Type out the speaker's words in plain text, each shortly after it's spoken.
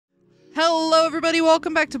Hello, everybody.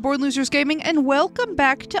 Welcome back to Board Losers Gaming, and welcome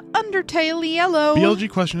back to Undertale Yellow. BLG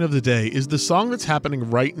question of the day. Is the song that's happening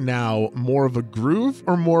right now more of a groove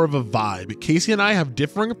or more of a vibe? Casey and I have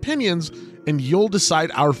differing opinions, and you'll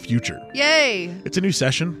decide our future. Yay. It's a new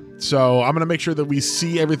session, so I'm going to make sure that we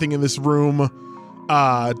see everything in this room.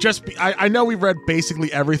 I know we've read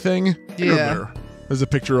basically everything. Yeah. There's a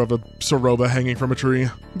picture of a Soroba hanging from a tree.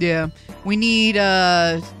 Yeah. We need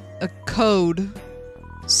a code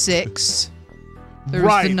 6. There's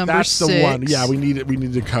right, the number that's 6. the one. Yeah, we need it. We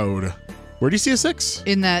need the code. Where do you see a 6?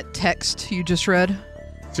 In that text you just read.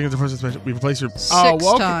 We replace your 6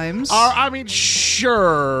 okay. times. I mean,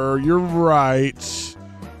 sure, you're right.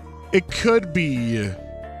 It could be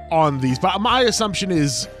on these, but my assumption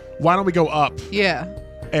is, why don't we go up? Yeah.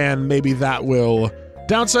 And maybe that will...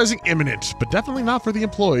 Downsizing imminent, but definitely not for the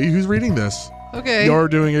employee who's reading this. Okay. You're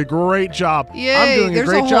doing a great job. Yay, I'm doing there's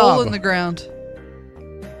a great a job. hole in the ground.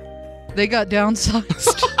 They got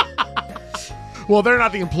downsized. Well, they're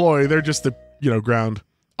not the employee. They're just the, ground.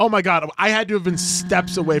 Oh my God. I had to have been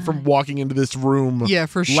steps away from walking into this room. Yeah,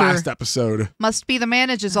 for sure. Last episode. Must be the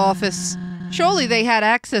manager's office. Surely they had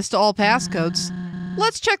access to all passcodes.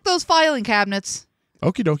 Let's check those filing cabinets.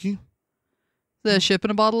 Okie dokie. The ship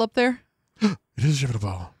in a bottle up there? It is a ship in a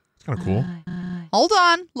bottle. It's kind of cool. Hold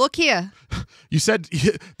on. Look here. You said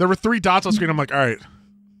there were 3 dots on screen. I'm like, all right.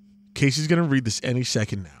 Casey's going to read this any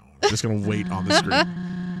second now. I'm just going to wait on the screen.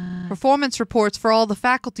 Performance reports for all the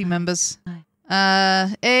faculty members.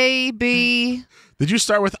 A, B. Did you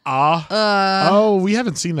start with oh, we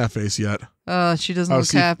haven't seen that face yet. She doesn't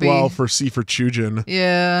look happy. Well, for C for Chujin.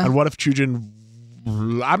 Yeah. And what if Chujin...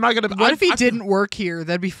 I'm not going to... What if he didn't work here?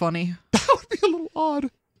 That'd be funny. That would be a little odd.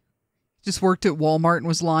 Just worked at Walmart and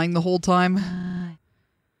was lying the whole time.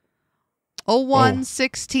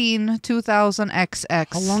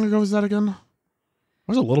 01/16/2000XX. How long ago was that again? That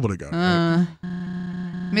was a little bit ago. Right?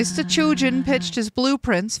 Mr. Chujin pitched his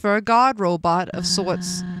blueprints for a guard robot of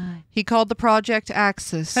sorts. He called the project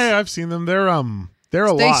Axis. Hey, I've seen them. They're a lot.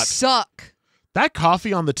 They suck. That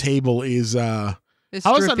coffee on the table is how is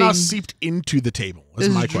that not seeped into the table? Is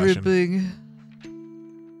my question. Dripping.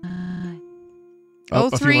 Oh,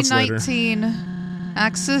 0319.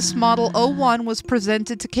 Axis Model 01 was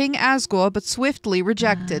presented to King Asgore, but swiftly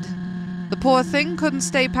rejected. The poor thing couldn't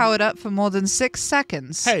stay powered up for more than 6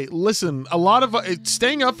 seconds. Hey, listen, a lot of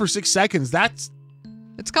staying up for 6 seconds, it's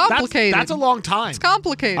complicated. That's a long time. It's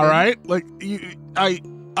complicated. All right? Like,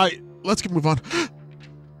 let's move on.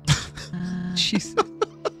 Jeez.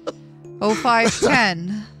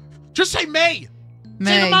 0510. Just say May.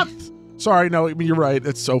 May. Say the month. Sorry, no, I mean, you're right.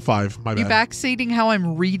 It's 05. My bad. You backseating how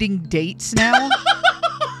I'm reading dates now?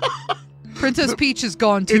 Princess Peach has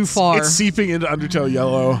gone too far. It's seeping into Undertale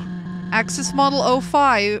Yellow. Axis Model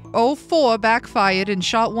 04 backfired and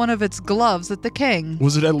shot one of its gloves at the king.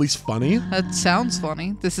 Was it at least funny? That sounds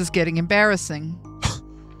funny. This is getting embarrassing.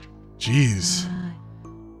 Jeez.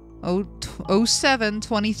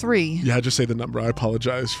 0723. Yeah, just say the number. I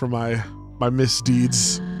apologize for my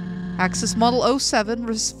misdeeds. Axis Model 07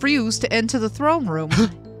 refused to enter the throne room.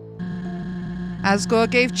 Asgore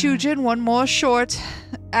gave Chujin one more shot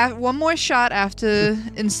after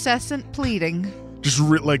incessant pleading. Just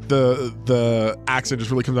like the accent just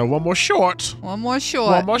really comes out. One more shot. One more shot.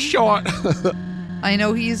 One more shot. I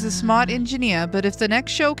know he is a smart engineer, but if the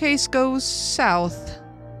next showcase goes south...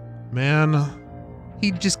 Man. He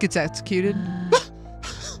just gets executed.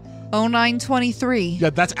 0923.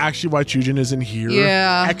 Yeah, that's actually why Chujin is in here.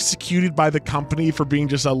 Yeah. Executed by the company for being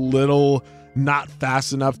just a little not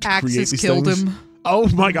fast enough to create these killed things. him. Oh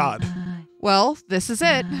my God. Well, this is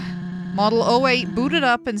it. Model 08 booted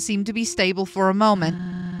up and seemed to be stable for a moment.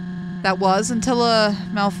 That was until a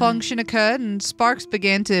malfunction occurred and sparks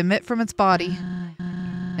began to emit from its body.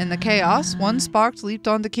 In the chaos, one spark leaped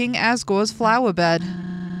onto King Asgore's flower bed.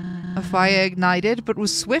 A fire ignited, but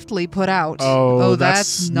was swiftly put out. Oh,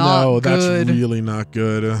 that's not good. That's really not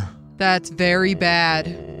good. That's very bad.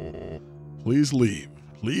 Please leave.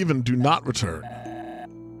 Leave and do not return.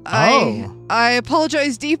 I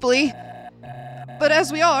apologize deeply. But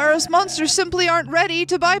as we are, us monsters simply aren't ready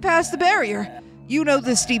to bypass the barrier. You know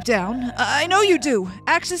this deep down. I know you do.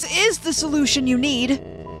 Axis is the solution you need.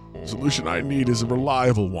 The solution I need is a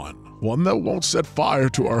reliable one. One that won't set fire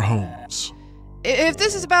to our homes. If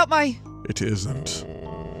this is about my... It isn't.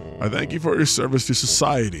 I thank you for your service to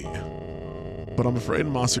society. But I'm afraid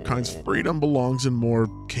Monsterkind's freedom belongs in more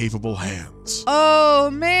capable hands. Oh,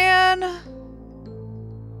 man.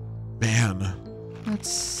 Man. That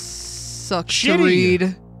sucks Shitty. to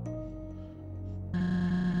read.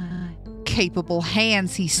 Capable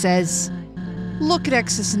hands, he says. Look at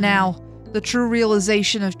Exus now. the true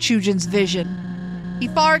realization of Chujin's vision. He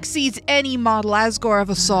far exceeds any model Asgore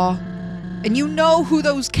ever saw. And you know who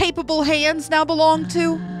those capable hands now belong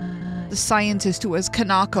to? The scientist who has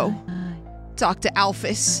Kanako. Dr.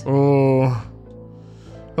 Alphys. Oh.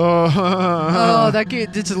 Oh, that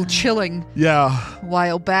gave it's a little chilling. Yeah. A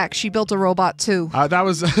while back, she built a robot too. That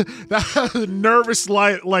was that was nervous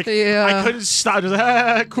light. Like, Yeah. I couldn't stop.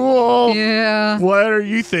 Just, cool. Yeah. What are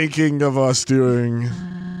you thinking of us doing?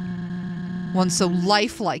 One so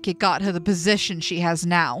lifelike it got her the position she has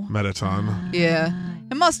now. Metaton. Yeah.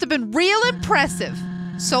 It must have been real impressive.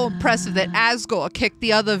 So impressive that Asgore kicked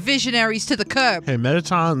the other visionaries to the curb. Hey,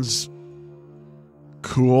 Metaton's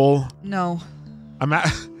cool. No.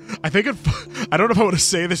 I think I don't know if I want to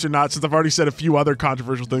say this or not since I've already said a few other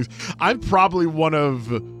controversial things. I'm probably one of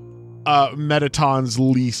Metaton's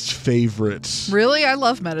least favorites. Really? I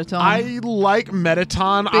love Metaton. I like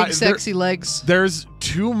Metaton. Big sexy legs. There's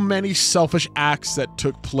too many selfish acts that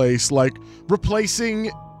took place, like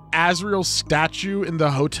replacing Azrael's statue in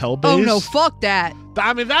the hotel base. Oh no, fuck that.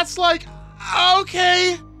 I mean, that's like,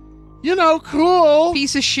 okay, you know, cool.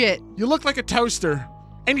 Piece of shit. You look like a toaster.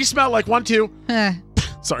 And you smell like one, too. Eh.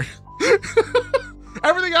 Sorry.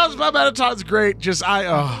 Everything else about Metaton's great. Just,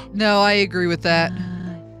 No, I agree with that.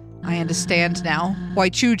 I understand now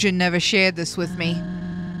why Chujin never shared this with me.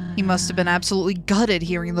 He must have been absolutely gutted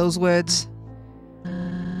hearing those words.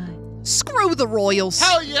 Screw the royals.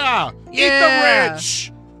 Hell yeah. Yeah. Eat the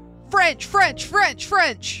rich. French.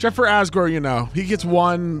 Except for Asgore, you know. He gets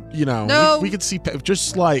one, you know. No. We could see,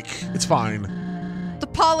 just like, it's fine. The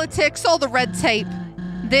politics, all the red tape.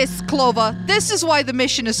 This, Clover, this is why the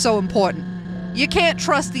mission is so important. You can't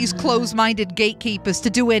trust these closed-minded gatekeepers to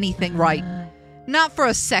do anything right. Not for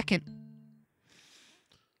a second.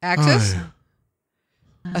 Axis?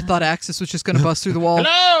 I thought Axis was just gonna bust through the wall.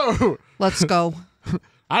 Hello! Let's go.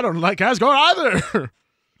 I don't like Asgore either.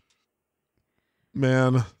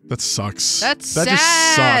 Man, that sucks. That's that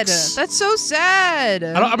sad. Just sucks. That's so sad.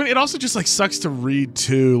 I mean, it also just like sucks to read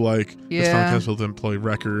too. Like, it's Yeah. Final Council Employee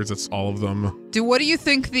Records. That's all of them. What do you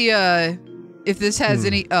think the if this has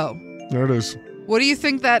any? Oh, There it is. what do you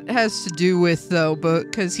think that has to do with though?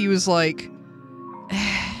 Because he was like,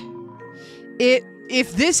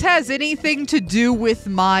 if this has anything to do with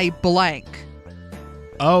my blank.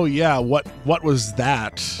 Oh yeah, what was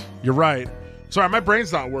that? You're right. Sorry, my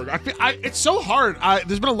brain's not working. It's so hard.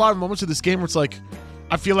 There's been a lot of moments in this game where it's like,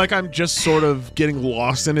 I feel like I'm just sort of getting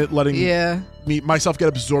lost in it, letting myself get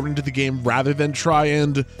absorbed into the game rather than try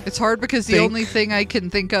and. It's hard because the only thing I can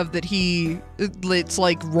think of that it's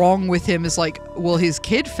like wrong with him is like, well, his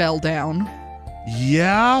kid fell down.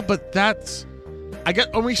 Yeah, but that's.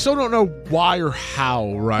 And we still don't know why or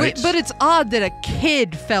how, right? But it's odd that a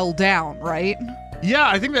kid fell down, right? Yeah,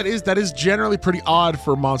 I think that is generally pretty odd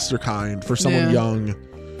for monster kind, for someone young.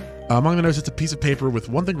 Among the notes, it's a piece of paper with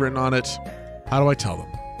one thing written on it. How do I tell them?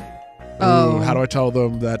 Oh. How do I tell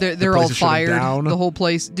them that they're all fired? Down? The whole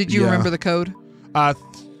place. Did you remember the code?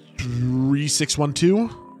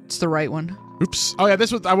 3612. It's the right one. Oops. Oh yeah,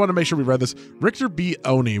 this was. I want to make sure we read this. Richter B.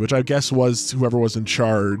 Oni, which I guess was whoever was in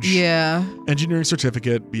charge. Yeah. Engineering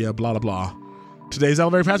certificate. Yeah. Blah blah blah. Today's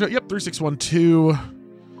elevator password. Yep. 3612.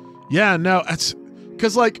 Yeah. No. That's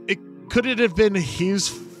because like could it have been his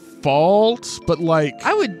fault? But like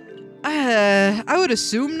I would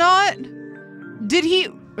assume not. Did he?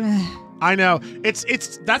 I know.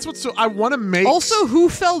 That's what's so I want to make. Also, who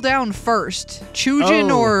fell down first?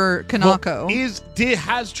 Chujin or Kanako? Well,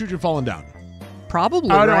 has Chujin fallen down?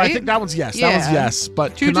 Probably. Oh no, right? I think that one's yes. Yeah. That one's yes.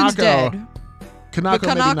 But Chujin's dead. Kanako But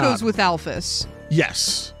Kanako's maybe not. with Alphys.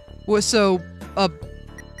 Yes. Was so a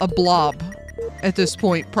blob at this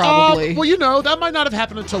point, probably. Well, you know, that might not have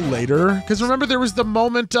happened until later. Because remember, there was the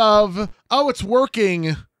moment of, oh, it's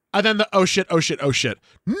working. And then the, oh shit. No!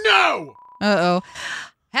 Uh-oh.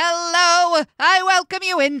 Hello, I welcome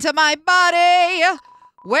you into my body.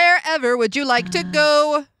 Wherever would you like to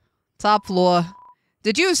go? Top floor.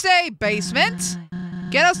 Did you say basement?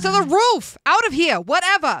 Get us to the roof. Out of here.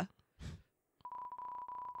 Whatever.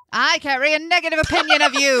 I carry a negative opinion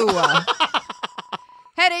of you.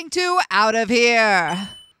 Heading to out of here.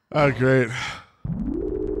 Oh, great.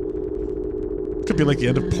 Could be like the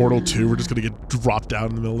end of Portal 2. We're just going to get dropped down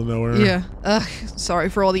in the middle of nowhere. Yeah. Ugh, sorry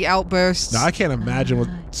for all the outbursts. No, I can't imagine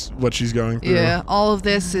what she's going through. Yeah, all of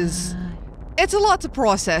this is... It's a lot to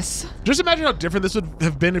process. Just imagine how different this would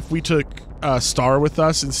have been if we took Star with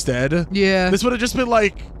us instead. Yeah. This would have just been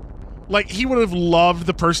like he would have loved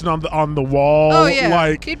the person on the wall. Oh yeah.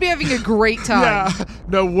 Like he'd be having a great time. Yeah.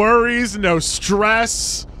 No worries, no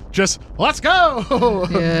stress. Just let's go.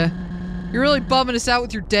 Yeah. You're really bumming us out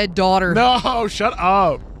with your dead daughter. No, shut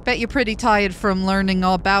up. Bet you're pretty tired from learning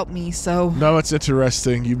all about me, so... No, it's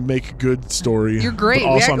interesting. You make a good story. You're great. But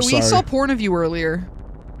also, I'm We sorry. saw porn of you earlier.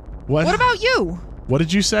 What? What about you? What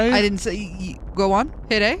did you say? I didn't say... Go on.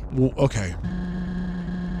 Hit A. Well, okay.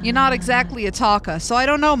 You're not exactly a talker, so I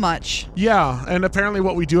don't know much. Yeah, and apparently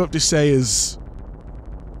what we do have to say is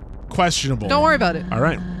questionable. Don't worry about it. All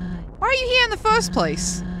right. Why are you here in the first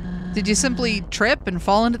place? Did you simply trip and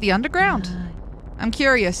fall into the underground? I'm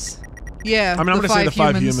curious. Yeah, I mean, I'm going to say the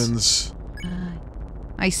 5 humans.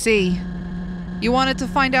 I see. You wanted to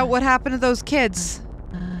find out what happened to those kids.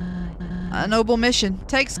 A noble mission.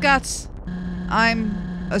 Takes guts.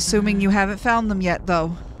 I'm assuming you haven't found them yet,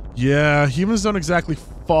 though. Yeah, humans don't exactly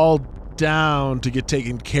fall down to get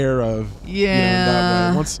taken care of.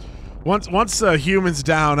 Yeah. That way. Once humans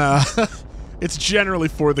down, it's generally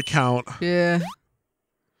for the count. Yeah.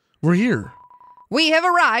 We're here. We have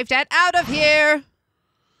arrived at Out of Here.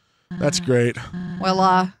 That's great.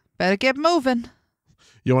 Well, better get moving.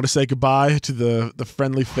 You want to say goodbye to the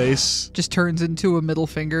friendly face? Just turns into a middle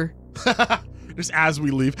finger. Just as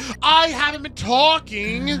we leave. I haven't been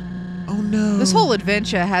talking. Oh no. This whole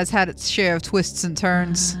adventure has had its share of twists and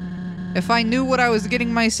turns. If I knew what I was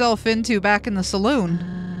getting myself into back in the saloon,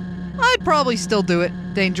 I'd probably still do it.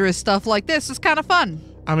 Dangerous stuff like this is kind of fun.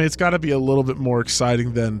 I mean, it's got to be a little bit more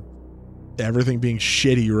exciting than everything being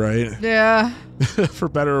shitty, right? Yeah. For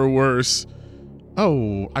better or worse.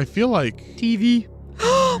 Oh, I feel like... TV.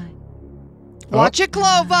 Watch it,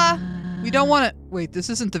 Clover! We don't want to... Wait, this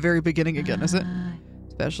isn't the very beginning again, is it?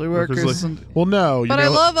 Special workers. Well, no. But I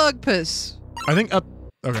love Ugpiss. I think...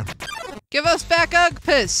 okay. Give us back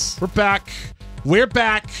Ugpiss. We're back. We're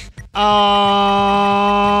back. It's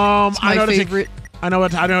my favorite. I know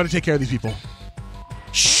how to take care of these people.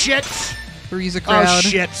 Shit. Three's a crowd. Oh,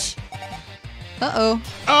 shit. Uh-oh.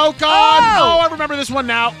 Oh, God. Oh, I remember this one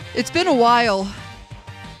now. It's been a while.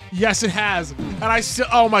 Yes, it has. And I still...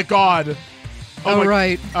 Oh, my God. Oh,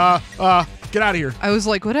 right. Get out of here. I was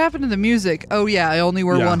like, what happened to the music? Oh, yeah, I only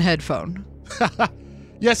wear one headphone.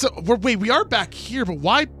 Yeah, so... Wait, we are back here, but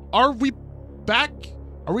why are we back?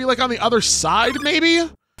 Are we, like, on the other side, maybe?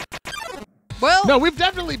 Well... No, we've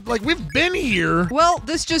definitely... Like, we've been here. Well,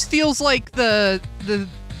 this just feels like the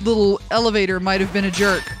little elevator might have been a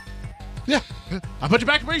jerk. Yeah. I'll put you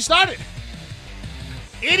back where you started.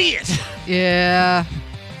 Idiot. Yeah.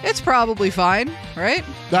 It's probably fine, right?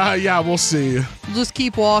 Yeah, we'll see. We'll just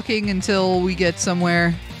keep walking until we get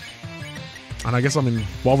somewhere. And I guess, I mean,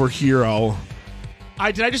 while we're here,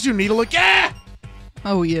 did I just do needle again?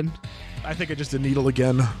 Oh, Ian. I think I just did needle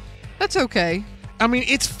again. That's okay. I mean,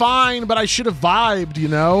 it's fine, but I should have vibed, you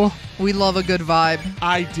know? We love a good vibe.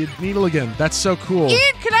 I did needle again. That's so cool.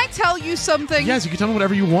 Ian, can I tell you something? Yes, you can tell me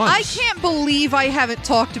whatever you want. I can't believe I haven't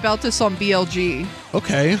talked about this on BLG.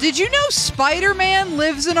 Okay. Did you know Spider-Man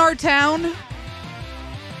lives in our town?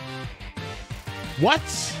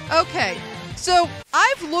 What? Okay, so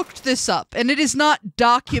I've looked this up, and it is not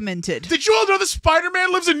documented. Did you all know that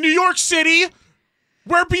Spider-Man lives in New York City?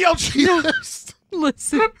 Where BLG lives?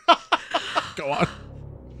 Listen. Go on.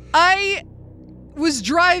 I was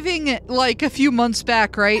driving like a few months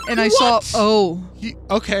back, right? And I saw,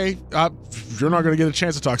 Okay, you're not going to get a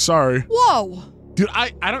chance to talk, sorry. Whoa. Dude,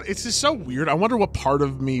 I don't, it's just so weird. I wonder what part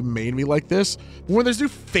of me made me like this. When there's new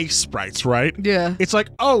face sprites, right? Yeah. It's like,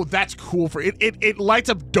 oh, that's cool for it. It lights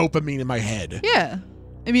up dopamine in my head. Yeah.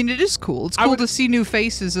 I mean, it is cool. It's cool to see new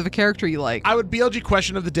faces of a character you like. I would BLG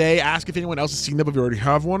question of the day, ask if anyone else has seen them, if you already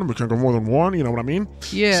have one, we can go more than one, you know what I mean?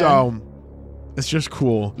 Yeah. So, it's just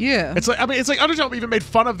cool. Yeah. It's like, I mean, it's like Undertale even made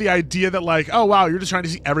fun of the idea that like, oh wow, you're just trying to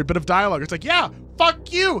see every bit of dialogue. It's like, yeah,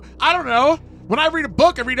 fuck you. I don't know. When I read a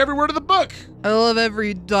book, I read every word of the book. I love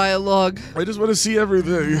every dialogue. I just want to see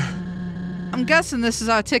everything. I'm guessing this is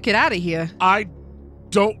our ticket out of here. I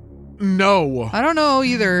don't know. I don't know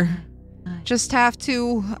either. Just have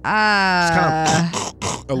to, Just kind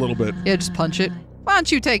of a little bit. Yeah, just punch it. Why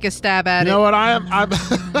don't you take a stab at it? You know what, I'm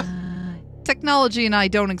Technology and I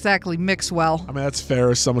don't exactly mix well. I mean, that's fair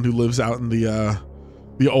as someone who lives out in the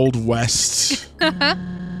Old West. The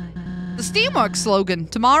Steamworks slogan,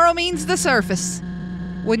 tomorrow means the surface.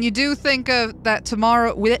 When you do think of that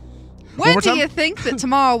tomorrow, when do you think that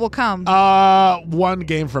tomorrow will come? 1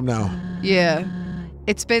 game from now. Yeah.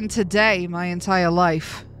 It's been today my entire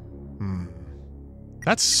life.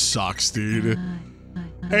 That sucks, dude.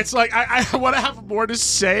 It's like, I want to have more to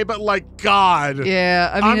say, but like, God. Yeah,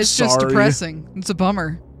 I mean, it's just depressing. It's a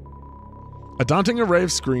bummer. A daunting array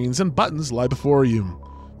of screens and buttons lie before you.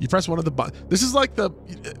 You press one of the buttons. This is like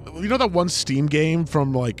you know that one Steam game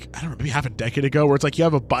from like, I don't know, maybe half a decade ago where it's like you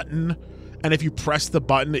have a button, and if you press the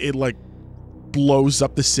button, it like blows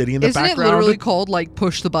up the city in the Isn't background. it literally called like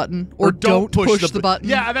push the button or don't push the button?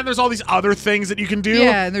 Yeah, and then there's all these other things that you can do.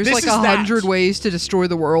 Yeah, and there's This like is 100 that. ways to destroy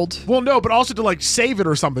the world. Well, no, but also to like save it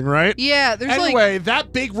or something, right? Yeah, there's Anyway,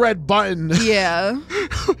 that big red button. Yeah.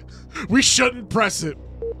 We shouldn't press it.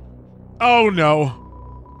 Oh no.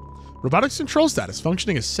 Robotics control status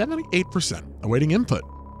functioning at 78%. Awaiting input.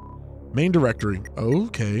 Main directory.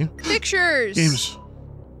 Okay. Pictures. Games.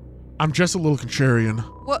 I'm just a little contrarian.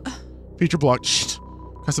 What? Feature block. Shh.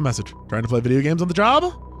 Custom message. Trying to play video games on the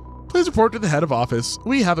job? Please report to the head of office.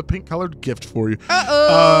 We have a pink colored gift for you.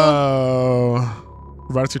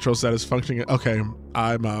 Robotics control status functioning. Okay.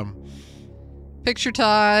 Picture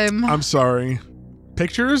time. I'm sorry.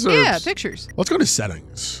 Pictures? Or Yeah, pictures. Let's go to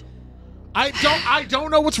settings. I don't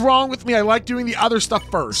know what's wrong with me. I like doing the other stuff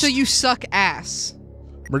first. So you suck ass.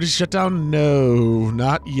 Emergency shutdown? No,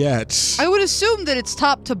 not yet. I would assume that it's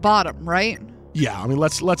top to bottom, right? Yeah, I mean,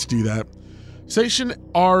 let's do that. Station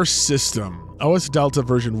R system. OS Delta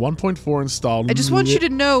version 1.4 installed. I just want you to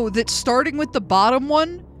know that starting with the bottom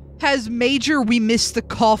one has major we miss the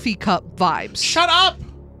coffee cup vibes. Shut up!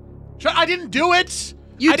 I didn't do it!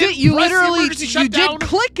 You I did. didn't You press the literally. emergency You shutdown. did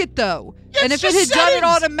click it though. Yeah, and it's if it had just done it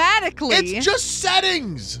settings. automatically, It's just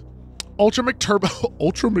settings! Ultra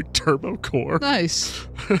McTurbo core. nice.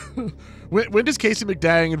 When does Casey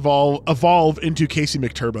McDang evolve into Casey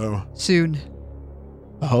McTurbo? Soon.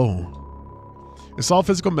 Oh. Install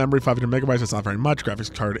physical memory, 500 megabytes. That's not very much.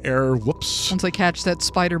 Graphics card error. Whoops. Once I catch that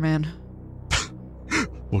Spider-Man.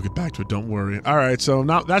 We'll get back to it. Don't worry. All right. So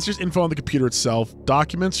now that's just info on the computer itself.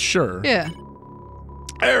 Documents. Sure. Yeah.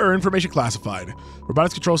 Error. Information classified.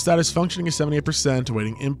 Robotics control status functioning at 78%.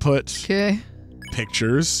 Awaiting input. Okay.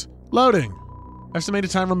 Pictures. Loading. Estimated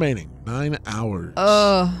time remaining. 9 hours.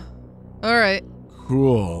 All right.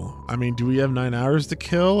 Cool. I mean, do we have 9 hours to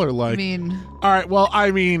kill or like? I mean, all right. Well,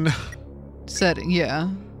 I mean, setting. Yeah.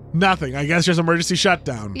 nothing. I guess just emergency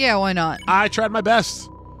shutdown. Yeah. Why not? I tried my best.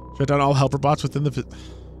 Shut down all helper bots within the.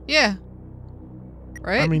 Yeah.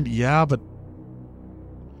 Right. I mean, yeah, but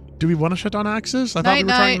do we want to shut down Axis? I thought we were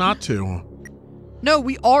trying not to. No,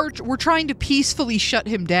 we are. We're trying to peacefully shut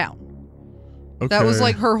him down. Okay. That was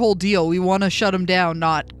like her whole deal. We want to shut him down,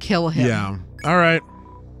 not kill him. Yeah. All right.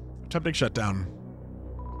 Attempting shutdown.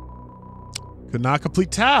 Could not complete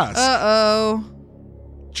task. Uh-oh.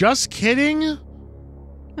 Just kidding?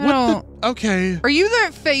 I don't. Okay. Are you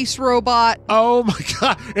that face robot? Oh my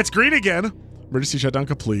god. It's green again. Emergency shutdown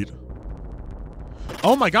complete.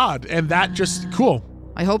 Oh my god. And that just cool.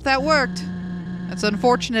 I hope that worked. It's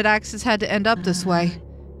unfortunate Axis had to end up this way.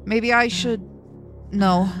 Maybe I should...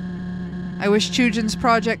 No. I wish Chujin's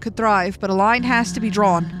project could thrive, but a line has to be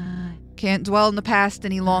drawn. Can't dwell in the past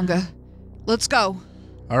any longer. Let's go.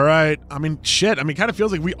 All right. I mean, shit. I mean, it kind of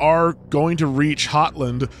feels like we are going to reach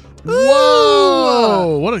Hotland. Ooh!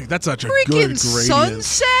 Whoa! That's such a good Freaking gradient.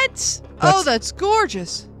 sunsets? Oh, that's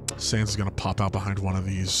gorgeous. Sans is gonna pop out behind one of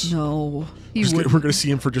these. No, We're gonna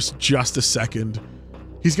see him for just a second.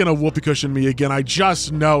 He's gonna whoopee cushion me again. I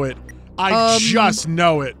just know it. I just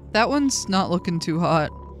know it. That one's not looking too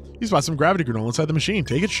hot. He's bought some gravity granola inside the machine.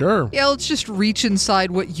 Take it, sure. Yeah, let's just reach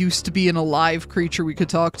inside what used to be an alive creature we could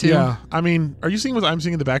talk to. Yeah. I mean, are you seeing what I'm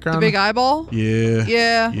seeing in the background? The big eyeball? Yeah.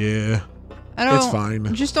 Yeah. Yeah. I don't. It's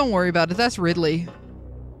fine. Just don't worry about it. That's Ridley.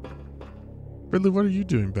 Ridley, what are you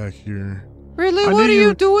doing back here? Ridley, what are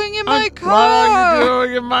you doing in my car? What are you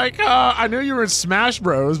doing in my car? I knew you were in Smash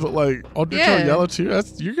Bros, but like Undertale Yellow too.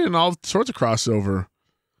 You're getting all sorts of crossover.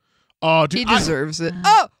 Oh, dude, he deserves it.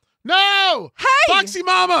 Oh no! Hey, Foxy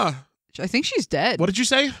Mama. I think she's dead. What did you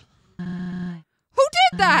say? Who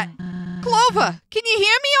did that? Clover, can you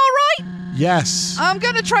hear me all right? Yes. I'm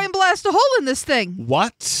gonna try and blast a hole in this thing.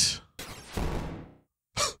 What?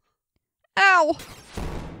 Ow.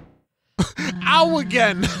 Ow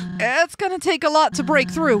again. It's gonna take a lot to break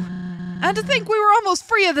through. And to think we were almost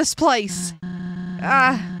free of this place.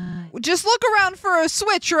 Just look around for a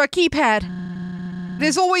switch or a keypad.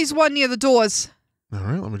 There's always one near the doors. All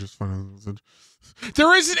right, let me just find it.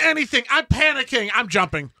 There isn't anything. I'm panicking. I'm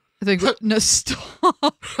jumping. I think no,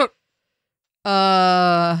 stop.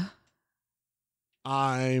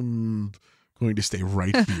 I'm going to stay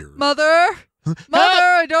right here. Mother,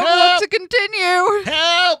 I don't want to continue.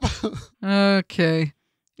 Help! Okay,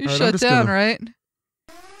 you All right, shut down, right?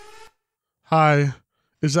 Hi,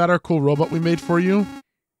 is that our cool robot we made for you?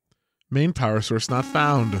 Main power source not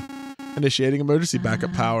found. Initiating emergency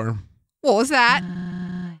backup power. What was that?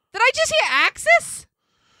 Did I just hear Axis?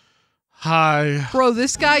 Hi. Bro,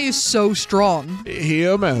 this guy is so strong.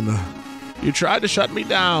 Human, you tried to shut me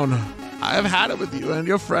down. I have had it with you and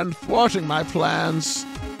your friend thwarting my plans.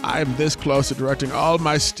 I am this close to directing all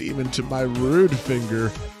my steam into my rude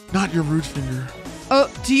finger. Not your rude finger.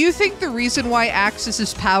 Oh, do you think the reason why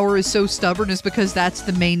Axis's power is so stubborn is because that's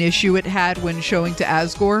the main issue it had when showing to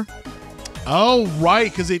Asgore? Oh, right,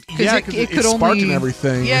 because it sparked and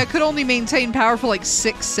everything. Yeah, it could only maintain power for like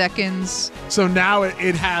 6 seconds. So now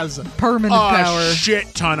it has permanent power. A shit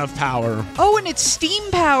ton of power. Oh, and it's steam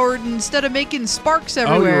powered instead of making sparks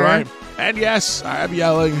everywhere. Oh, you're right. And yes, I am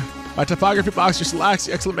yelling. My topography box just lacks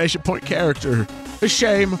the exclamation point character. A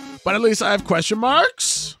shame, but at least I have question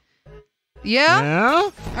marks. Yeah? Yeah?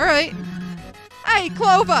 All right. Hey,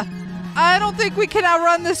 Clover, I don't think we can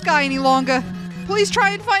outrun this guy any longer. Please try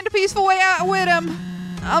and find a peaceful way out with him.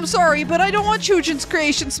 I'm sorry, but I don't want Chujin's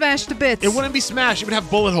creation smashed to bits. It wouldn't be smashed. It would have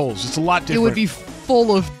bullet holes. It's a lot different. It would be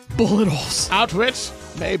full of bullet holes. Outwit?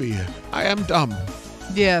 Maybe. I am dumb.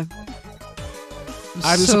 Yeah.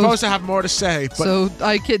 I was supposed to have more to say, but so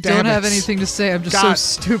I don't have anything to say. I'm just so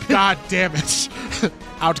stupid. God damn it.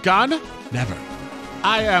 Outgone? Never.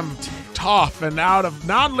 I am tough and out of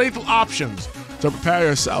non-lethal options. So prepare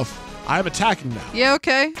yourself. I am attacking now. Yeah,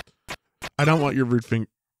 okay. I don't want your rude finger.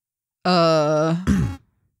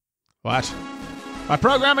 What? My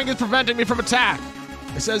programming is preventing me from attack.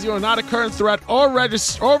 It says you are not a current threat or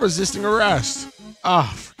resisting arrest.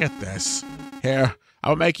 Oh, forget this. Here, I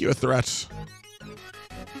will make you a threat.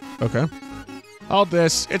 Okay. Hold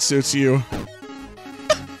this. It suits you.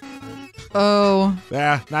 Oh.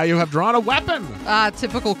 There. Now you have drawn a weapon. Ah,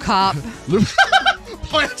 typical cop.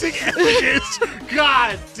 Planting images.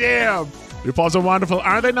 God damn. Loopholes are wonderful,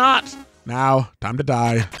 are they not? Now, time to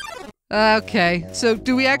die. Okay. So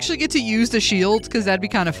do we actually get to use the shield? Because that'd be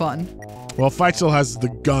kind of fun. Well, Fight still has the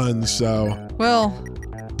gun, so... Well...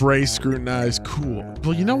 Brace, scrutinize, cool.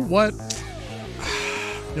 Well, you know what?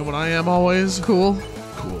 You know what I am always? Cool.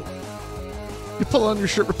 Cool. You pull on your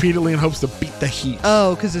shirt repeatedly in hopes to beat the heat.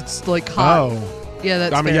 Oh, because it's like hot. Oh. Yeah,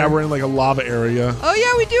 that's I mean, fair. yeah, we're in like a lava area. Oh,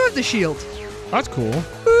 yeah, we do have the shield. That's cool.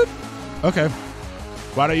 Boop. Okay.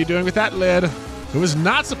 What are you doing with that lid? It was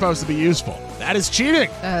not supposed to be useful. That is cheating.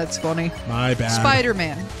 That's funny. My bad.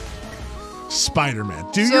 Spider-Man.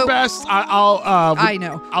 Spider-Man. Do your best. I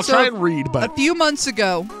know. I'll try and read, but... A few months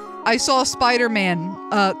ago, I saw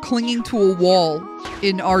Spider-Man clinging to a wall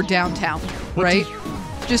in our downtown, right?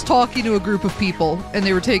 Just talking to a group of people, and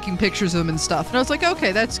they were taking pictures of him and stuff. And I was like,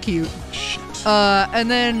 okay, that's cute. Shit.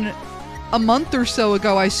 And then a month or so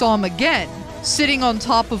ago, I saw him again, sitting on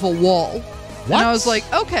top of a wall. What? And I was like,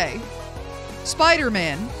 okay,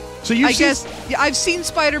 Spider-Man. So you guess I've seen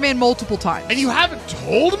Spider-Man multiple times. And you haven't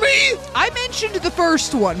told me? I mentioned the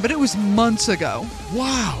first one, but it was months ago.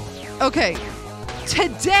 Wow. Okay,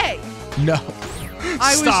 today. No.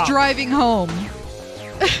 I was driving home.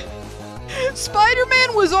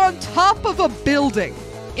 Spider-Man was on top of a building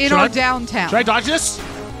in our downtown. Should I dodge this?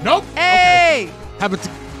 Nope. Hey! Okay.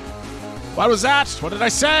 What was that? What did I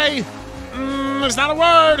say? It's not a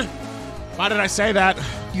word. Why did I say that?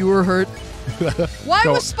 You were hurt. Why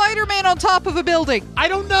was Spider-Man on top of a building? I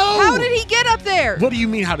don't know. How did he get up there? What do you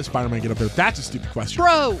mean, how does Spider-Man get up there? That's a stupid question.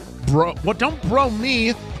 Bro. What? Don't bro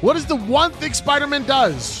me. What is the one thing Spider-Man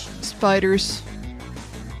does? Spiders.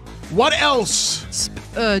 What else?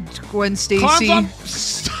 Gwen Stacy.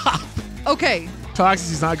 Stop. Okay. Toxic,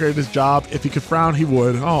 he's not great at his job. If he could frown, he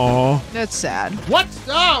would. Oh. That's sad. What?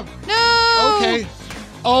 Oh. No. Okay.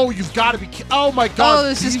 Oh, you've got to be. Oh my God. Oh,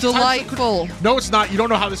 this is delightful. No, it's not. You don't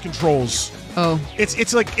know how this controls. Oh.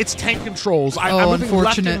 It's like it's tank controls. I'm moving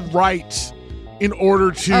unfortunate. left and right in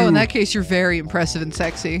order to. Oh, in that case, you're very impressive and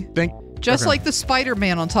sexy. Just like the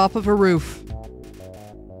Spider-Man on top of a roof.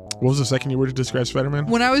 What was the second you were to describe Spider-Man?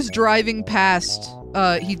 When I was driving past,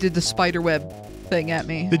 he did the spider web thing at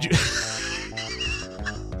me. Did you?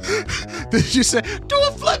 Did you say, do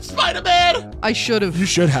a flip, Spider-Man? I should have. You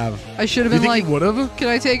should have. I should have been like, would have? Can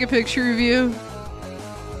I take a picture of you?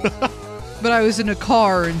 But I was in a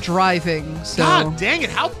car and driving, so. God dang it,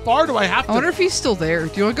 how far do I have to? I wonder if he's still there.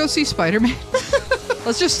 Do you want to go see Spider-Man?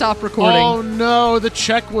 Let's just stop recording. Oh no, the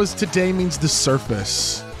check was today means the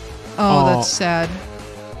surface. Oh, that's sad.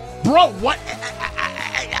 Bro, what?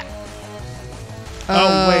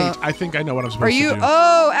 Oh, wait. I think I know what I'm supposed to do.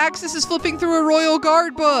 Oh, Axis is flipping through a Royal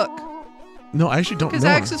Guard book. No, I actually don't know. Because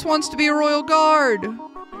Axis wants to be a Royal Guard.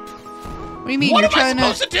 What do you mean? What am I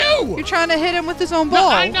supposed to do? You're trying to hit him with his own ball.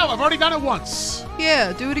 No, I know. I've already done it once.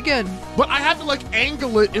 Yeah, do it again. But I have to, like,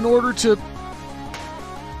 angle it in order to... Oh,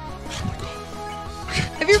 my God. Okay,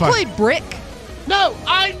 have you played Brick? No,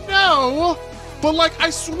 I know. But, like, I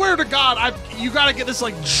swear to God, you got to get this,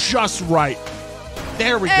 like, just right.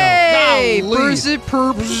 There we go. Hey,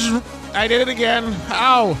 I did it again.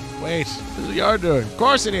 Ow. Wait. This is what you're doing. Of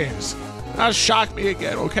course it is. not shock me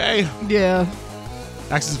again, okay? Yeah.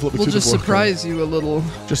 Axis flipping We'll through just the board. surprise you a little.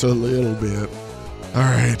 Just a little bit. All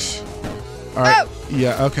right. All right. Oh!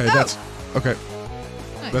 Yeah. Okay. Oh! That's okay.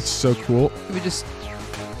 Nice. That's so cool. Can we just...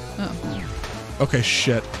 Oh. Okay.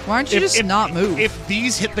 Shit. Why don't you just not move? If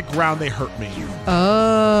these hit the ground, they hurt me.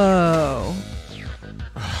 Oh.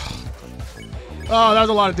 Oh, that was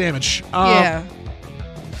a lot of damage. Yeah.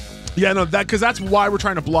 Yeah. No. Because that's why we're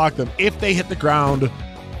trying to block them. If they hit the ground,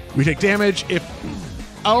 we take damage. If.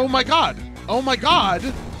 Oh my god. Oh my god.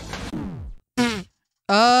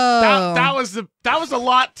 Oh. That was a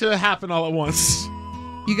lot to happen all at once.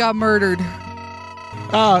 You got murdered.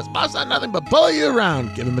 Spot's not nothing but bully you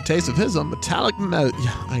around. Give him a taste of his own metallic note.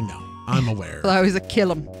 Yeah, I know. I'm aware. Well, I was a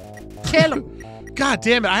kill him. Kill him. God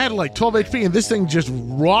damn it. I had like 12 HP and this thing just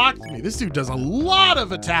rocked me. This dude does a lot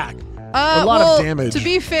of attack. A lot of damage. To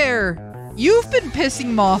be fair, you've been pissing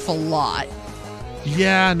him off a lot.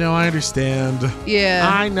 Yeah, no, I understand. Yeah.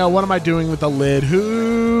 I know. What am I doing with the lid?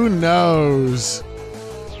 Who knows?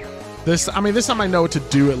 This time I know what to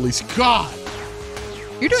do at least. God.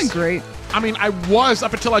 You're doing great. I mean, I was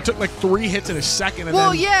up until I took like 3 hits in a second. And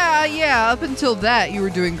well, then, yeah. Up until that, you were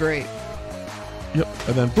doing great. Yep.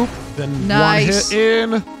 And then boop. Then Nice. 1 hit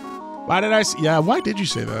in. Why did I? Yeah. Why did you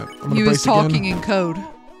say that? I'm gonna He was brace again. talking in code.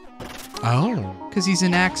 Oh. Because he's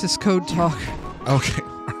an Axis code talk. Okay.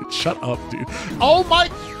 Shut up, dude. Oh my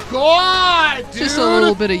god, dude. Just a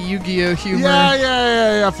little bit of Yu-Gi-Oh humor.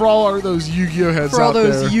 Yeah. For all those Yu-Gi-Oh heads For all out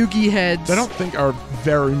those there. Yugi heads. I don't think are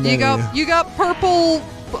very many. You got purple,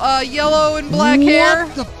 yellow, and black hair.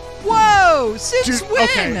 What the? Whoa! Since Dude, when?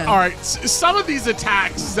 okay, all right. Some of these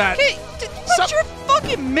attacks that Hey, put your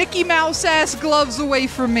fucking Mickey Mouse ass gloves away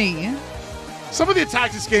from me. some of the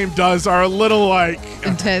attacks this game does are a little like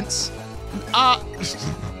Intense.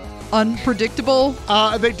 Unpredictable.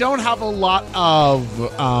 They don't have a lot of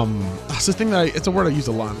it's the thing that it's a word I use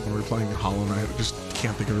a lot when we're playing Hollow Knight. I just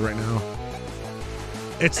can't think of it right now.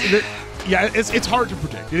 It's hard to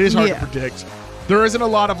predict. It is hard to predict. There isn't a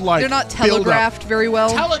lot of like. They're not telegraphed very well.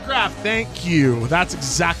 Telegraph, thank you. That's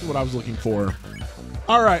exactly what I was looking for.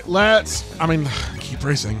 All right, keep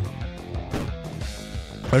racing.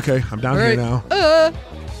 Okay, I'm down here now.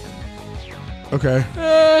 Okay.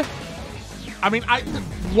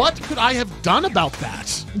 What could I have done about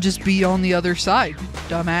that? Just be on the other side,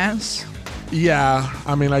 dumbass. Yeah,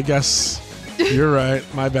 I guess you're right.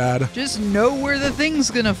 My bad. Just know where the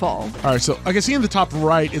thing's gonna fall. All right, so I can see in the top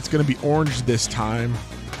right, it's gonna be orange this time.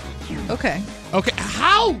 Okay. Okay,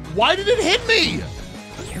 how? Why did it hit me?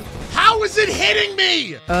 How is it hitting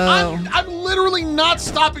me? Oh. I'm literally not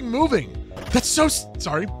stopping moving. That's so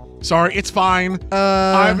sorry. Sorry, it's fine.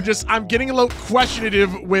 I'm getting a little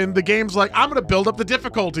questionative when the game's like, I'm gonna build up the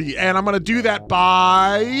difficulty, and I'm gonna do that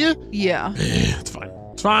by. Yeah. It's fine.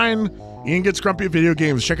 It's fine. Ian gets grumpy at video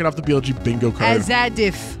games. Check it off the BLG bingo card. As that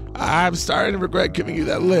if. I'm starting to regret giving you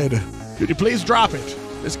that lid. Could you please drop it?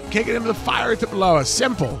 Just kick it into the fire to below us.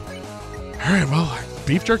 Simple. All right, well,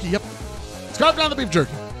 beef jerky, yep. Let's go down the beef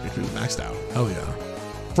jerky. Beef jerky's maxed out. Hell yeah.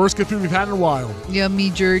 First good food we've had in a while.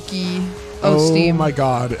 Yummy jerky. Oh, steam. Oh my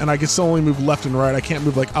god. And I can still only move left and right. I can't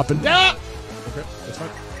move like up and down. Okay, that's fine.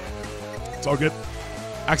 It's all good.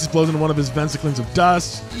 Axis blows into one of his vents that cleans up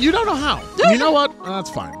dust. You don't know how. And you know what? That's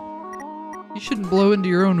fine. You shouldn't blow into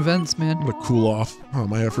your own vents, man. I'm gonna cool off. Oh,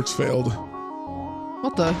 my efforts failed.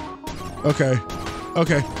 What the? Okay.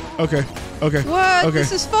 What? Okay.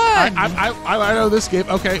 This is fun. I know this game.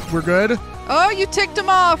 Okay, we're good. Oh, you ticked him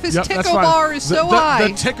off. His Yep, tickle that's fine. bar is so high.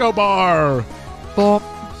 The tickle bar. Bump.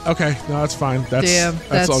 Okay, no, that's fine.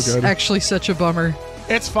 That's all good. Actually such a bummer.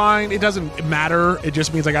 It's fine. It doesn't matter. It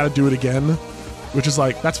just means I got to do it again, which is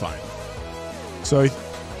like, that's fine. So,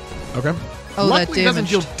 okay. Oh, Luckily, that it doesn't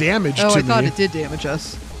deal damage to Oh, me. I thought it did damage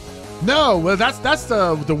us. No, well, that's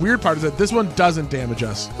the weird part is that this one doesn't damage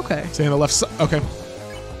us. Okay. Say on the left side. Okay.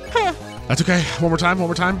 That's okay. One more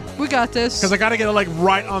time. We got this. Because I got to get it like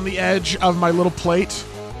right on the edge of my little plate.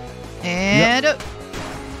 And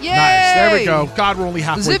yay! Nice. There we go. God, we're only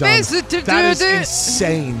halfway done. Zip, That is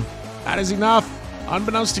insane. That is enough.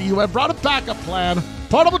 Unbeknownst to you, I brought a backup plan.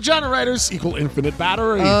 Portable generators equal infinite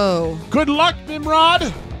battery. Oh. Good luck,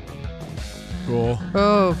 Nimrod. Cool.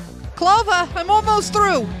 Oh. Clover, I'm almost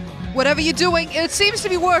through. Whatever you're doing, it seems to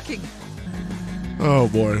be working. Oh,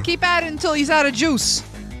 boy. Keep at it until he's out of juice.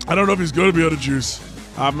 I don't know if he's going to be out of juice.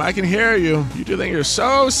 I can hear you. You do think you're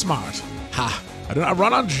so smart. Ha. I do not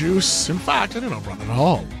run on juice. In fact, I do not run at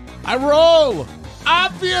all. I roll.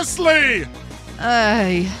 Obviously.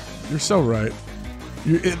 You're so right.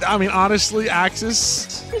 Honestly,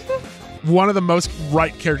 Axis, one of the most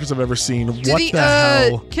right characters I've ever seen. What the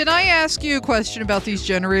hell? Can I ask you a question about these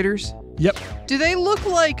generators? Yep. Do they look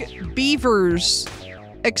like beavers,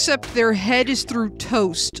 except their head is through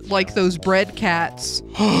toast, like those bread cats,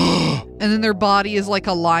 and then their body is like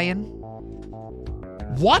a lion?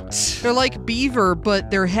 What? They're like beaver,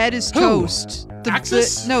 but their head is toast.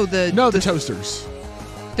 Axis? The toasters.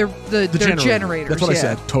 They're generators. That's what I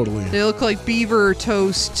said. Totally. They look like beaver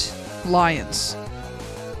toast lions.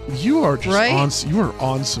 You are just right? You are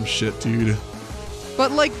on some shit, dude.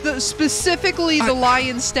 But like specifically the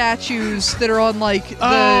lion statues that are on like the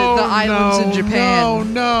islands in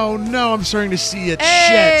Japan. No, I'm starting to see it.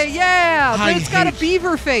 Hey, shit. Yeah, but it's got a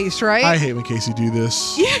beaver face, right? I hate when Casey do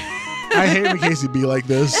this. I hate when Casey be like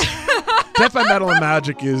this. Death by Metal and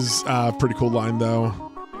Magic is a pretty cool line, though.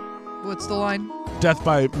 What's the line? Death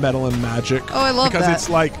by Metal and Magic. Oh, I love that. Because it's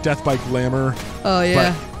like Death by Glamour. Oh,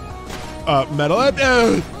 yeah. Metal and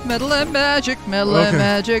Magic, Metal and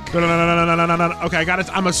Magic. No. Okay, I got it.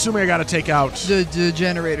 I'm assuming I got to take out the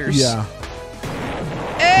generators. Yeah.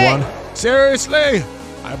 Hey! One. Seriously,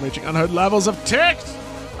 I'm reaching unheard levels of ticked.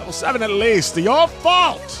 Level 7 at least. Your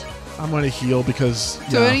fault. I'm going to heal because.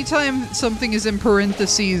 So anytime something is in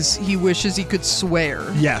parentheses, he wishes he could swear.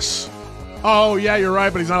 Yes. Oh yeah, you're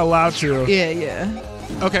right, but he's not allowed to. Yeah.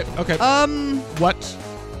 Okay.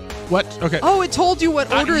 What? Okay. Oh, it told you what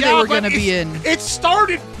order they were going to be in. It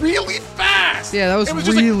started really fast. Yeah, that was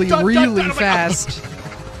really fast.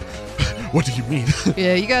 What do you mean?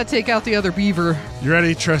 Yeah, you got to take out the other beaver. You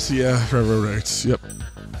ready, Tressie? Yeah, right. Yep.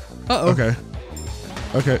 Uh-oh. Okay.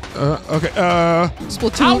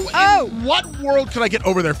 Splatoon. What world could I get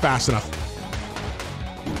over there fast enough?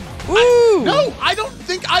 Ooh. No, I don't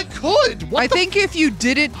think I could. I think if you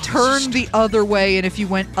didn't turn the other way and if you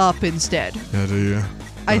went up instead. Yeah, do you?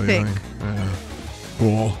 I think. Yeah.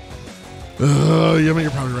 Cool. Yeah,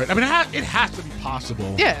 you're probably right. I mean, it has to be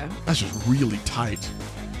possible. Yeah. That's just really tight.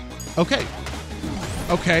 Okay.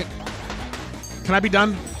 Can I be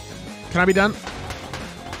done?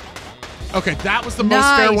 Okay, that was the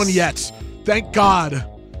most fair one yet. Thank God.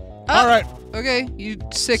 All right. Okay, you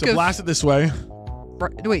sick so of... blast it this way.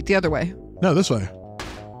 Wait, the other way. No, this way.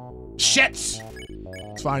 Shit!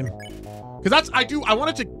 It's fine. Because I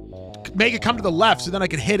wanted to make it come to the left so then I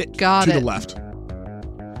could hit it to the left.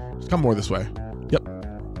 Just come more this way. Yep.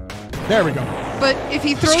 There we go. But if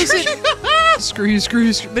he throws it... Screw you.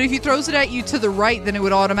 But if he throws it at you to the right, then it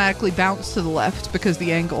would automatically bounce to the left because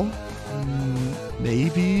the angle.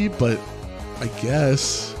 Maybe, but I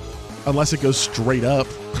guess. Unless it goes straight up.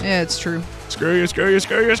 Yeah, it's true. Screw you.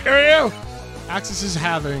 Axis is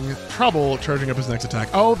having trouble charging up his next attack.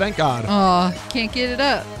 Oh, thank God. Aw, can't get it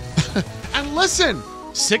up. And listen,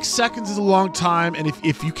 6 seconds is a long time, and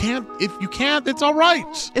if you can't, it's all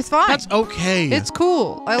right. It's fine. That's okay. It's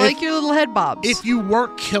cool. I like your little head bobs. If you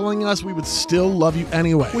weren't killing us, we would still love you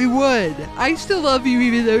anyway. We would. I still love you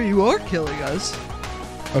even though you are killing us.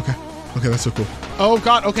 Okay, that's so cool. Oh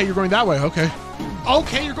God, okay, you're going that way. Okay,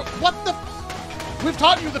 you're going. What the? We've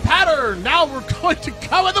taught you the pattern. Now we're going to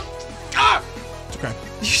go with the. Ah! It's okay.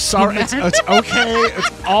 Sorry, it's okay.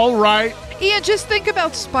 It's all right. Ian, just think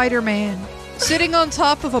about Spider-Man sitting on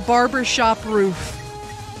top of a barber shop roof.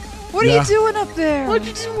 What are you doing up there? What are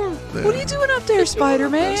you doing up there? What are you doing up there,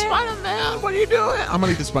 Spider-Man? Spider-Man, what are you doing? I'm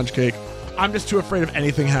gonna eat the sponge cake. I'm just too afraid of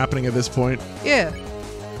anything happening at this point. Yeah,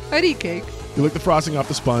 I'd eat cake. You lick the frosting off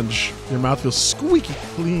the sponge. Your mouth feels squeaky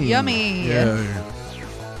clean. Yummy. Yeah.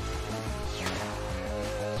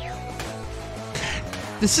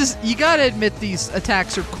 You gotta admit these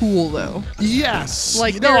attacks are cool though. Yes.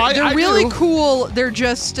 Like they're really cool. They're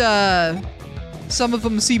just some of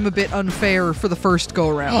them seem a bit unfair for the first go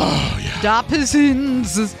around. Oh yeah.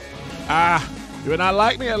 Dopizins. You would not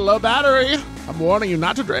like me at low battery. I'm warning you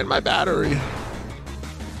not to drain my battery.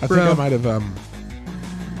 I think I might have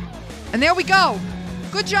And there we go.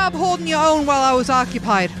 Good job holding your own while I was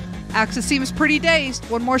occupied. Axis seems pretty dazed.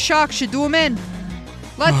 One more shock should do him in.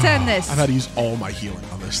 Let's end this. I've had to use all my healing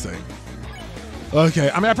on this thing.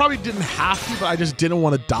 Okay, I mean, I probably didn't have to, but I just didn't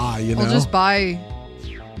want to die, you know? I'll just buy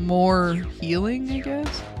more healing, I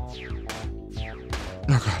guess.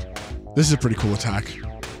 Oh, God. This is a pretty cool attack.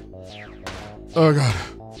 Oh, God.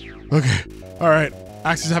 Okay. All right.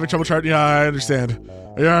 Axis is having trouble charging. Yeah, I understand.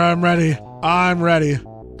 Yeah, I'm ready.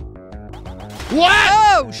 What?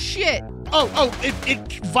 Oh, shit. Oh, it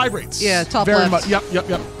vibrates. Yeah, top very left. much.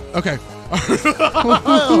 Yep. Okay.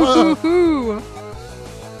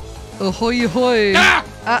 Ahoy, ahoy. Ah!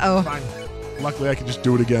 Uh-oh. Fine. Luckily, I can just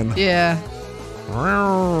do it again. Yeah.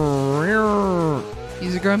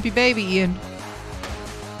 He's a grumpy baby, Ian.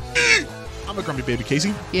 I'm a grumpy baby,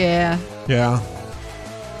 Casey. Yeah. Yeah.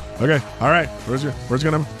 Okay. All right. Where's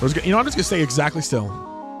gonna? You know, I'm just gonna stay exactly still.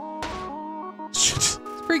 It's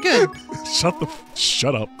pretty good.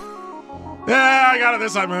 Shut up. Yeah, I got it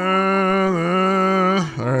this time.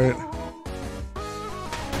 All right.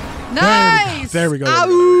 Nice. There we go.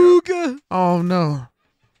 Auga. Oh no.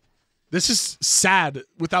 This is sad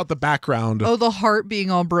without the background. Oh, the heart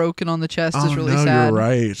being all broken on the chest is really no, sad. You're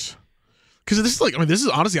right. Because this is like, this is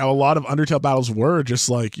honestly how a lot of Undertale battles were, just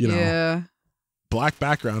like, Yeah. black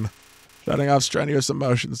background, shutting off strenuous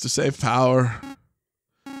emotions to save power.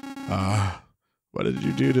 What did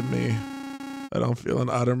you do to me? I don't feel an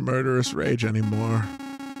utter murderous rage anymore.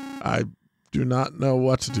 I do not know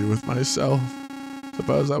what to do with myself.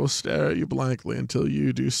 Suppose I will stare at you blankly until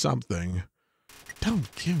you do something.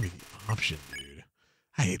 Don't give me the option, dude.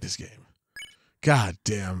 I hate this game. God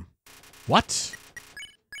damn. What?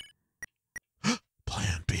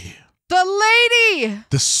 Plan B. The lady!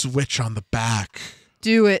 The switch on the back.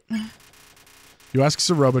 Do it. You ask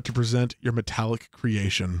Saroba to present your metallic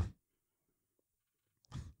creation.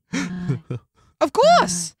 Of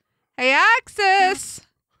course! Hey, Axis!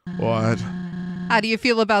 What? How do you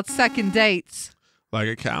feel about second dates? Like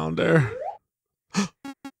a calendar?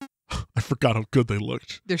 I forgot how good they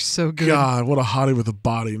looked. They're so good. God, what a hottie with a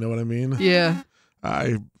body, you know what I mean? Yeah.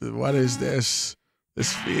 What is this?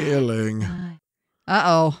 This feeling.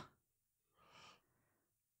 Uh-oh.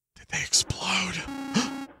 Did they explode?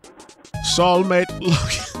 Soulmate,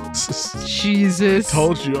 look. Jesus.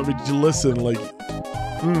 Told you. I mean, did you listen? Like,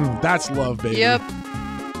 that's love, baby. Yep.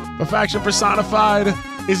 Affection personified.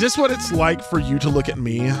 Is this what it's like for you to look at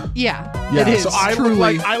me? Yeah, Yeah. it is, So I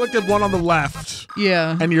truly. looked at one on the left,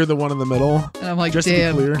 Yeah. and you're the one in the middle. And I'm like, Just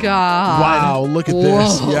damn, to be clear. God. Wow, look at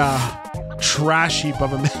this. Whoa. Yeah. Trash heap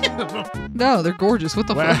of a man. No, they're gorgeous. What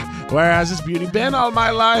the fuck? Where has this beauty been all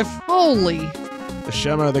my life? Holy. The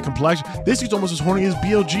shimmer, the complexion. This dude's almost as horny as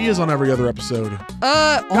BLG is on every other episode.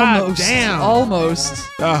 Almost. damn. Almost.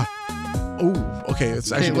 Okay,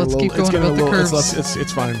 it's actually let's keep it's going getting about a the little. curves.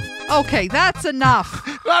 It's fine. Okay, that's enough.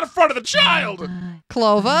 Not in front of the child.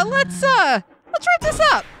 Clover, let's wrap this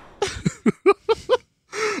up.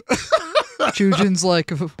 Chujin's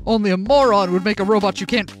like, only a moron would make a robot you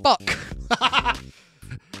can't fuck.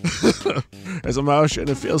 There's emotion.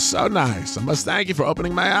 It feels so nice. I must thank you for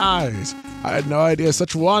opening my eyes. I had no idea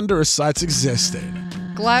such wondrous sights existed.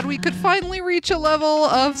 Glad we could finally reach a level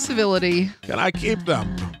of civility. Can I keep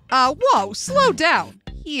them? Whoa, slow down.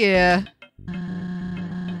 Yeah.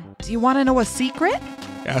 Do you want to know a secret?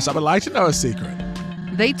 Yes, I would like to know a secret.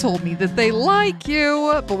 They told me that they like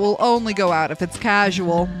you, but will only go out if it's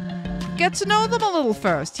casual. Get to know them a little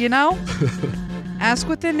first, you know? Ask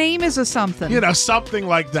what their name is or something. You know, something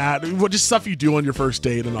like that. Just stuff you do on your first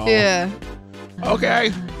date and all. Yeah.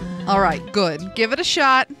 Okay. All right, good. Give it a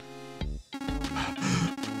shot.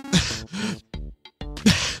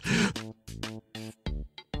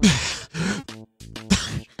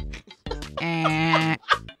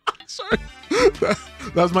 Sorry. That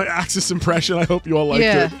was my Axis impression. I hope you all liked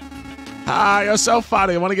Yeah. it. Hi, you're so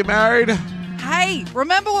funny. Want to get married? Hey,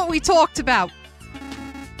 remember what we talked about?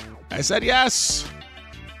 I said yes.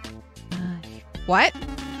 What?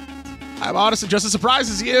 I'm honestly just as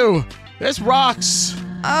surprised as you. This rocks.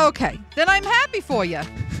 Okay, then I'm happy for you.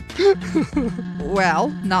 Well,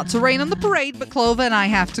 not to rain on the parade, but Clover and I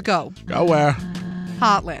have to go. Go where?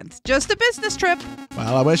 Heartland. Just a business trip.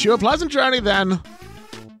 Well, I wish you a pleasant journey then.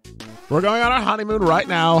 We're going on our honeymoon right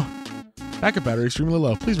now. Backup battery extremely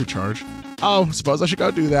low. Please recharge. Oh, suppose I should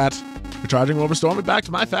go do that. Recharging will restore me back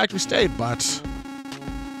to my factory state, but...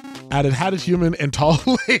 Added hatted human and tall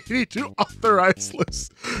lady to authorized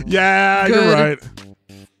list. Yeah, Good. you're right.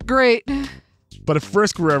 Great. But if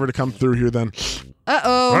Frisk were ever to come through here, then...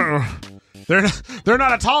 Uh-oh. They're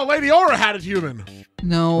not a tall lady or a hatted human.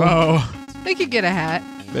 No. Oh, They could get a hat.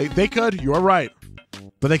 they could. You are right.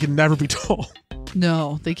 But they can never be tall.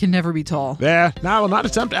 No, they can never be tall. There. Now I will not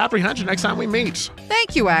attempt apprehension next time we meet.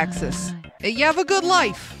 Thank you, Axis. You have a good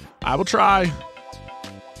life. I will try.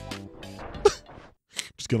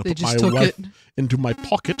 Just gonna They put just my took life it. into my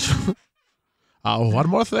pocket. One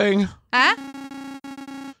more thing. Huh?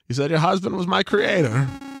 You said your husband was my creator.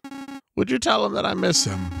 Would you tell him that I miss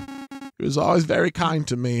him? He was always very kind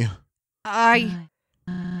to me.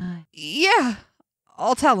 Yeah.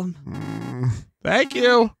 I'll tell him. Thank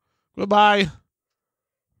you. Goodbye.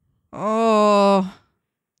 Oh.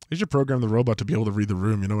 You should program the robot to be able to read the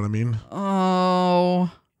room, you know what I mean?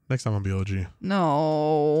 Oh. Next time on BLG.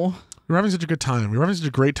 No. We were having such a good time. We were having such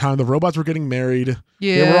a great time. The robots were getting married.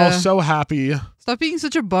 Yeah. They were all so happy. Stop being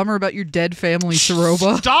such a bummer about your dead family,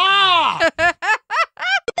 Saroba. Stop!